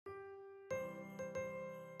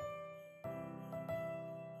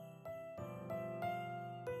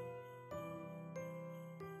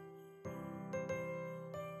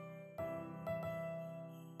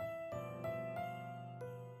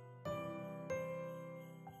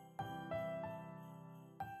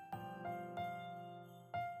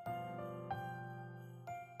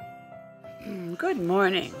Good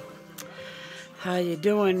morning. How you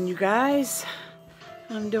doing, you guys?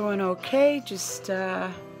 I'm doing okay. Just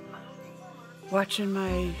watching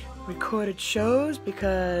my recorded shows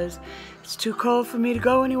because it's too cold for me to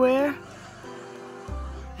go anywhere.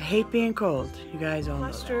 I hate being cold. You guys all know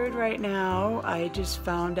that. Flustered right now. I just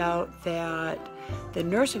found out that the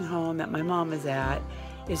nursing home that my mom is at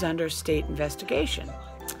is under state investigation.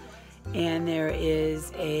 And there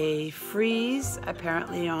is a freeze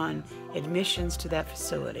apparently on admissions to that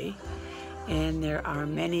facility, and there are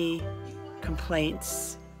many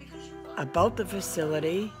complaints about the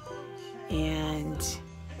facility, and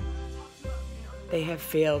they have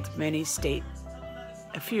failed many a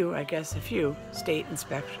few state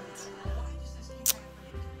inspections.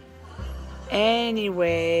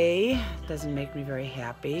 Anyway, doesn't make me very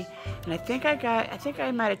happy. And I think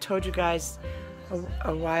I might have told you guys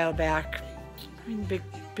a while back, in the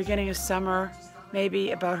beginning of summer,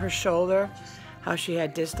 maybe, about her shoulder, how she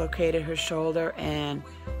had dislocated her shoulder and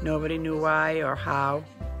nobody knew why or how.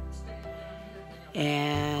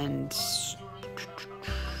 And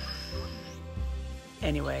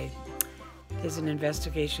anyway, there's an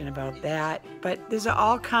investigation about that, but there's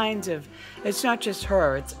all kinds of, it's not just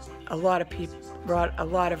her, it's a lot of people, brought a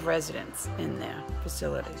lot of residents in their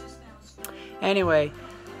facility. Anyway,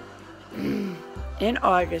 in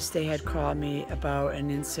August, they had called me about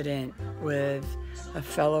an incident with a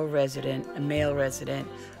fellow resident, a male resident,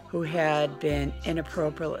 who had been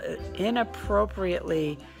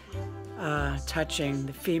inappropriately touching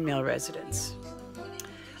the female residents.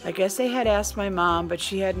 I guess they had asked my mom, but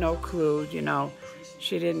she had no clue, you know.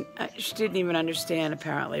 She didn't even understand,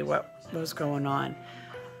 apparently, what was going on.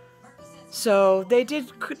 So they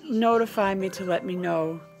did notify me to let me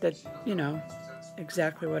know that, you know,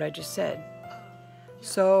 exactly what I just said.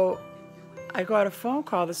 So I got a phone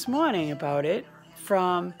call this morning about it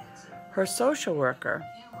from her social worker.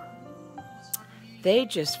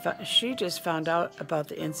 She just found out about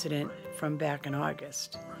the incident from back in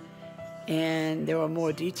August. And there were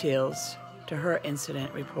more details to her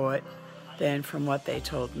incident report than from what they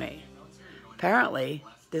told me. Apparently,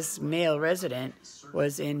 this male resident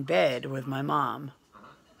was in bed with my mom.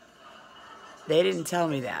 They didn't tell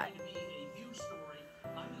me that.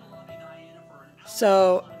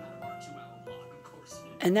 So,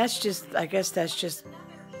 and that's just, I guess that's just,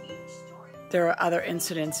 there are other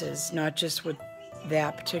incidences, not just with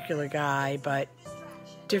that particular guy, but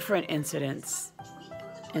different incidences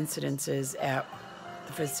at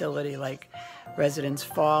the facility, like residents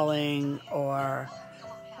falling or,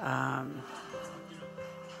 I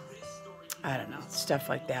don't know, stuff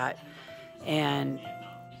like that. And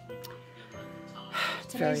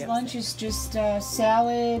today's lunch is just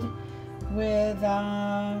salad with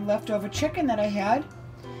leftover chicken that I had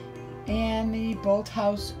and the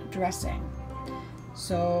Bolthouse dressing.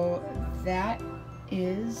 So that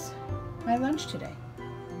is my lunch today.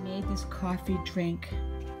 I made this coffee drink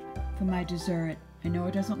for my dessert. I know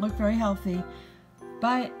it doesn't look very healthy,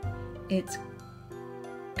 but it's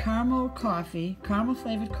caramel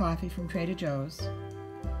flavored coffee from Trader Joe's,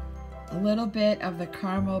 a little bit of the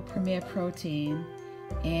caramel Premier Protein,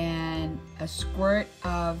 and a squirt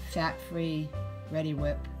of fat-free Ready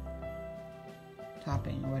Whip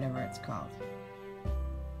topping, or whatever it's called.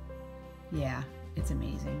 Yeah, it's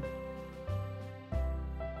amazing.